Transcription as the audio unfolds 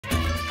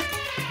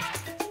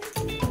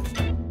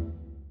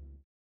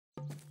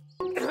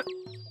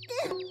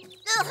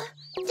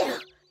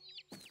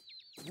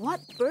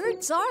What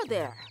birds are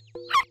there?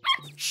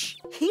 Shh,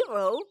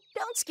 Hero,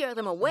 don't scare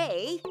them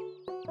away.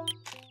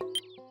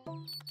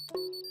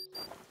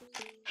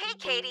 Hey,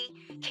 Katie,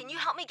 can you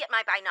help me get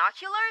my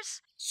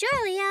binoculars?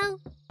 Sure, Leo.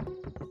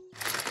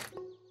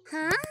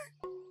 Huh?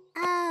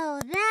 Oh,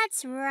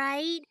 that's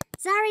right.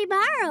 Zari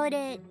borrowed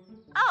it.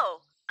 Oh,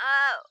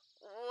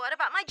 what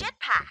about my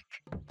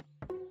jetpack?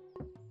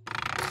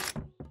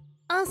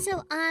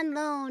 Also on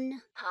loan.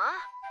 Huh?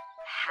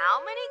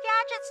 How many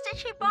gadgets did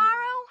she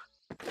borrow?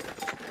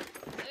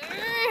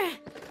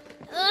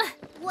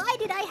 Why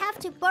did I have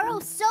to borrow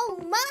so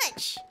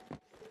much?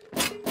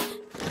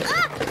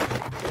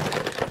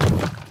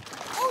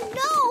 Oh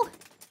no!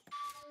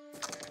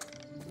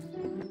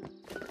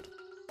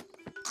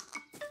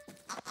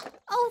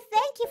 Oh,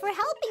 thank you for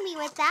helping me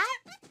with that.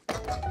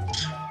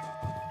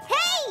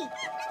 Hey!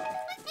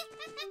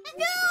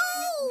 No!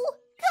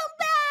 Come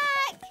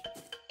back!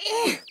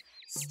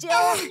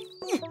 Still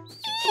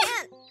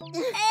can't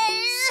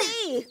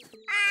see.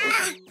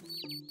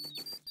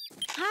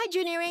 Hi,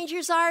 Junior Ranger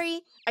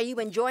Zari. Are you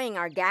enjoying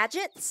our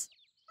gadgets?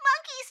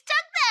 Monkeys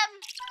took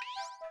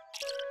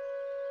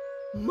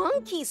them!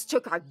 Monkeys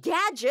took our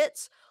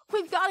gadgets?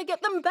 We've got to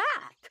get them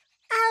back.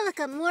 I'll look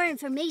up more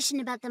information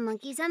about the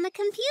monkeys on the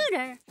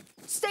computer.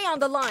 Stay on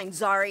the line,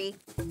 Zari.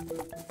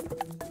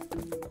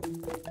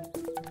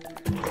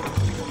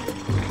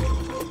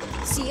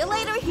 See you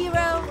later,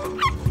 Hero.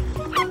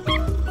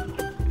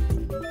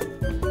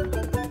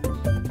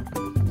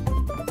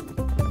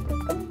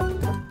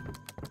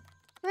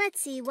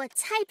 Let's see what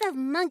type of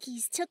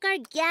monkeys took our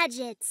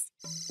gadgets.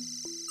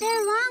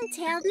 They're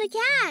long-tailed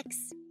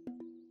macaques.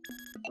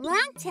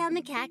 Long-tailed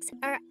macaques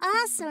are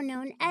also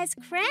known as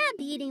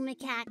crab-eating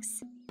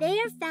macaques. They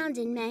are found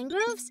in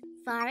mangroves,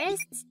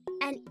 forests,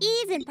 and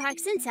even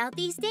parks in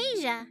Southeast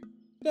Asia.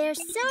 They're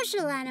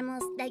social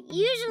animals that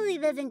usually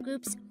live in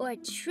groups or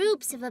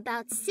troops of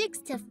about 6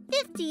 to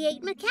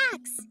 58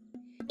 macaques.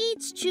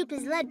 Each troop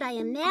is led by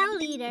a male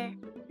leader.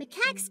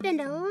 Macaques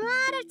spend a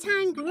lot of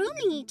time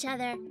grooming each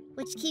other,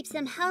 which keeps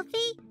them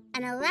healthy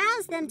and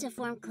allows them to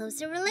form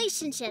closer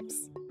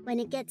relationships. When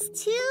it gets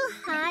too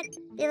hot,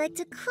 they like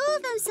to cool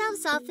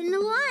themselves off in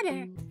the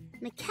water.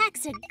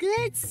 Macaques are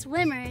good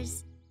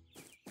swimmers.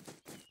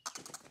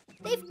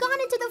 They've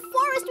gone into the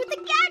forest with the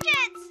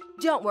gadgets!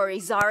 Don't worry,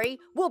 Zari.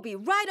 We'll be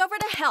right over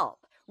to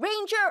help.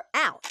 Ranger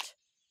out.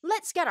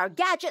 Let's get our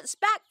gadgets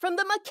back from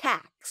the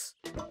macaques.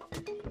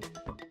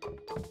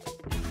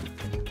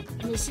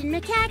 Mission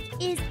Macaque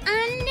is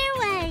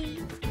underway.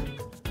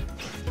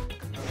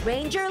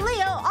 Ranger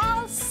Leo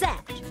all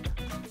set.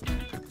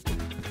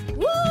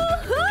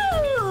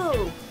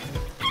 Woohoo!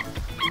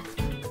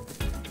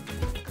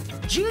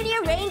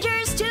 Junior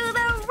Rangers to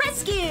the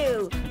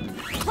rescue!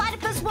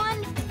 Platypus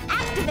 1,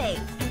 activate!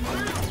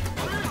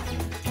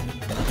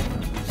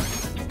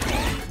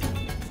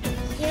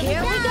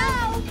 Here we go!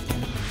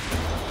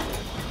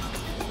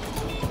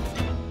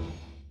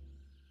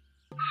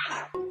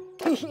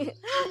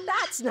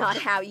 That's not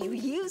how you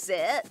use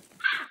it.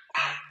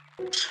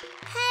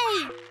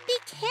 Hey, be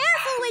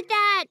careful with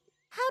that!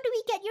 How do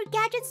we get your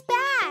gadgets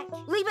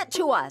back? Leave it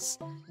to us.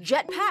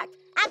 Jetpack,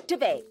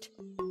 activate.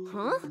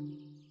 Huh?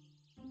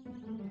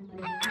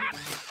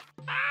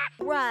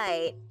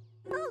 Right.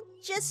 I'll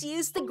just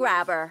use the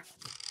grabber.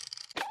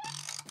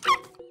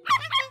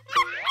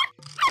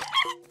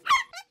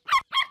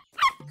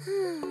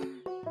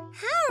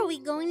 How are we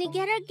going to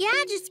get our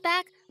gadgets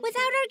back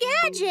without our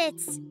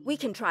gadgets? We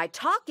can try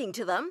talking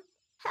to them.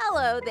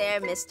 Hello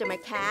there, Mr.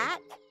 Macaque.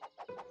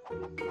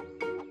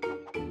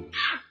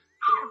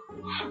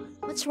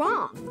 What's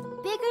wrong?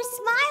 Bigger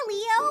smile,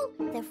 Leo.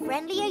 The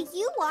friendlier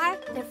you are,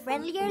 the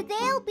friendlier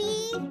they'll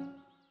be.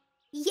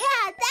 Yeah,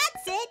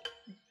 that's it.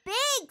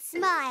 Big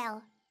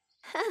smile.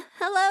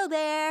 Hello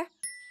there.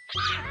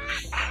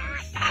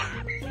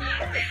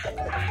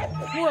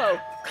 Whoa,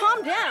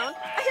 calm down.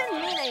 I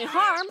didn't mean any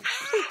harm.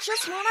 We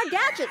just want our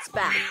gadgets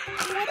back.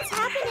 What's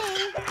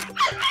happening?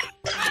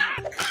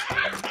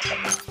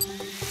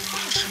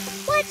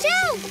 Watch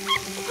out!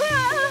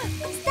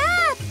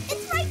 Stop!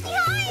 It's right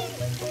behind!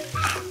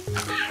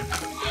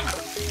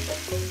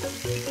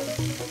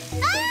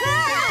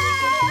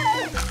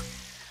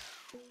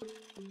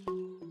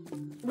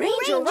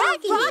 Ranger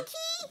Rocky!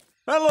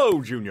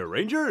 Hello, Junior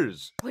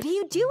Rangers. What are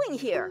you doing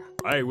here?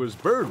 I was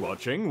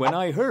birdwatching when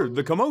I heard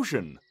the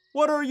commotion.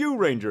 What are you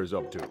Rangers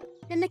up to?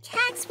 The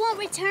macaques won't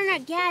return our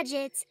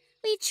gadgets.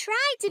 We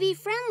tried to be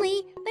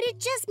friendly, but it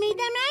just made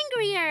them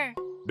angrier.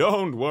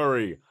 Don't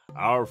worry.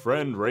 Our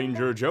friend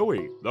Ranger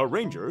Joey, the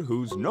ranger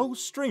who's no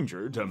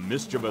stranger to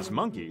mischievous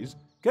monkeys,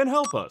 can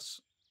help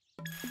us.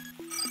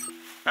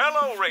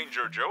 Hello,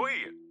 Ranger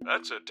Joey.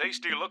 That's a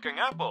tasty-looking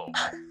apple.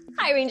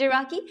 Hi, Ranger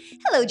Rocky.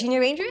 Hello,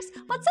 Junior Rangers.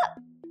 What's up?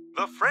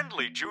 The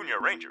friendly Junior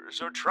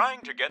Rangers are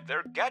trying to get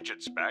their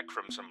gadgets back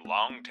from some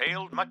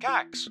long-tailed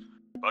macaques.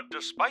 But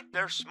despite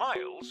their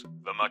smiles,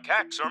 the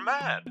macaques are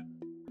mad.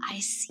 I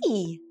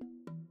see.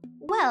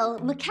 Well,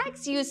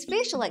 macaques use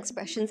facial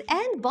expressions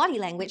and body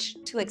language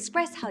to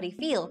express how they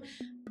feel,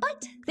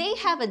 but they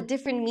have a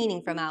different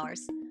meaning from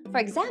ours. For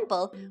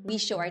example, we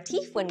show our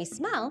teeth when we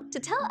smile to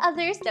tell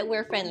others that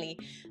we're friendly.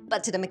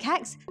 But to the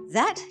macaques,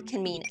 that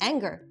can mean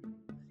anger.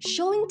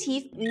 Showing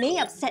teeth may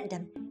upset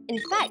them. In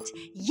fact,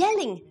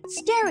 yelling,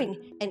 staring,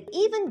 and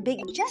even big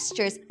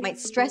gestures might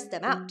stress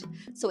them out.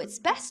 So it's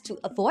best to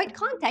avoid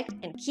contact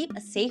and keep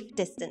a safe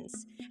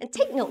distance. And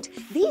take note,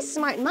 these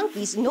smart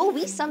monkeys know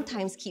we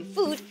sometimes keep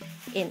food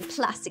in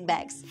plastic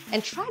bags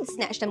and try to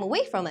snatch them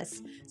away from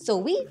us. So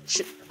we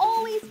should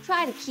always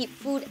try to keep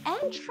food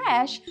and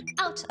trash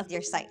out of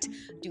their sight.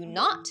 Do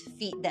not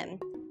feed them.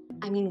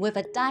 I mean, with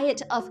a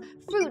diet of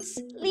fruits,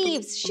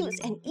 leaves, shoots,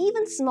 and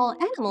even small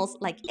animals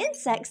like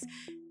insects,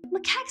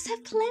 macaques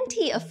have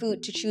plenty of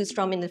food to choose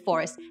from in the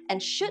forest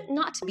and should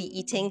not be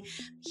eating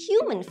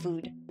human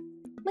food.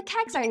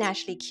 Macaques are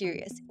naturally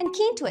curious and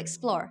keen to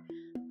explore.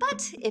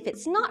 But if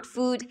it's not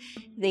food,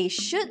 they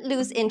should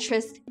lose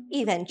interest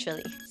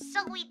eventually.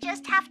 So we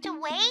just have to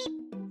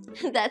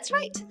wait? That's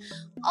right.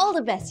 All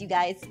the best, you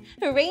guys.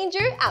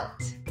 Ranger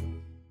out.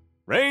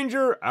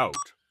 Ranger out.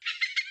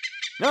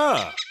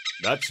 Ah,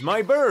 that's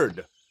my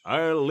bird.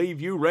 I'll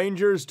leave you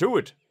rangers to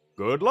it.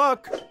 Good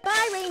luck.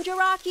 Bye, Ranger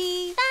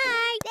Rocky.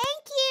 Bye!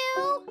 Thank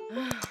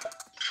you!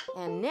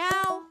 And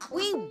now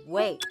we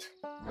wait.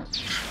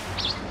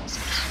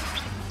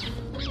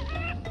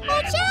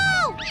 Watch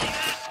out!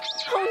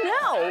 Oh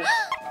no!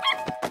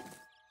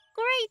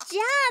 Great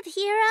job,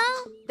 Hero!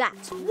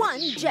 That's one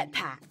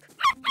jetpack.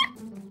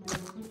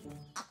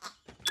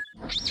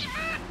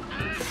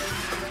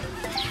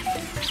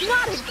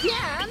 Not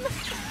again!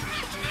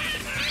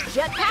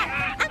 Jetpack,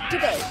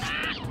 activate!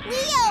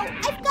 Leo,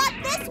 I've got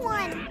this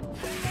one!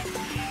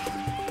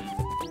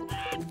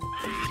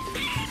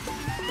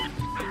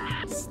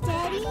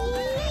 Steady!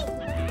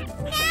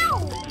 Now!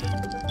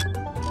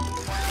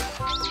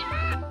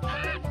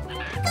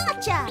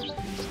 Gotcha!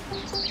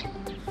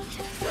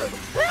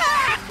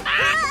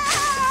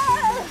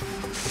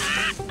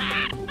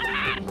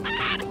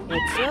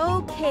 It's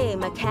okay,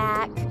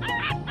 macaque.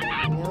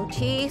 No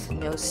teeth,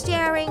 no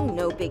staring,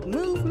 no big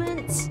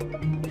movements.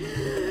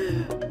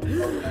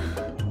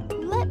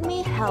 Let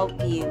me help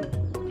you.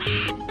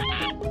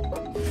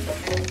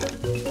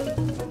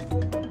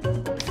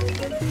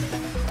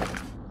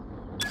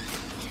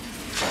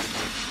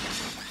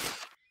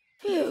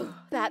 Phew,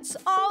 that's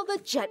all the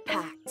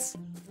jetpacks.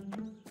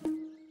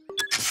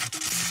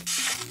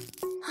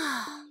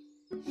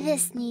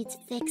 This needs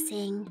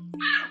fixing.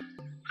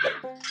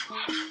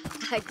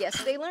 I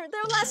guess they learned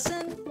their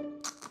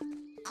lesson.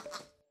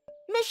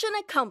 Mission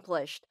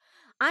accomplished.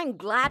 I'm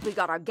glad we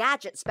got our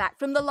gadgets back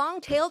from the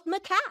long-tailed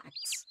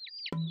macaques.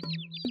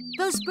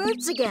 Those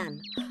birds again.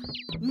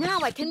 Now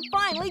I can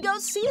finally go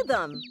see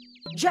them.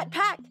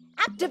 Jetpack,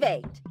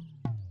 activate.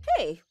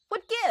 Hey,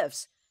 what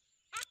gives?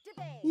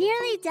 Activate.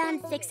 Nearly done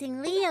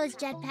fixing Leo's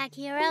jetpack,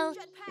 Hero.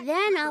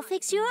 Then I'll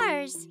fix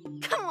yours.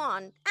 Come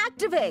on,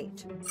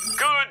 activate.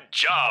 Good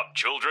job,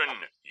 children.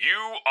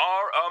 You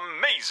are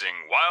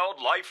amazing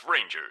Wildlife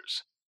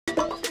Rangers.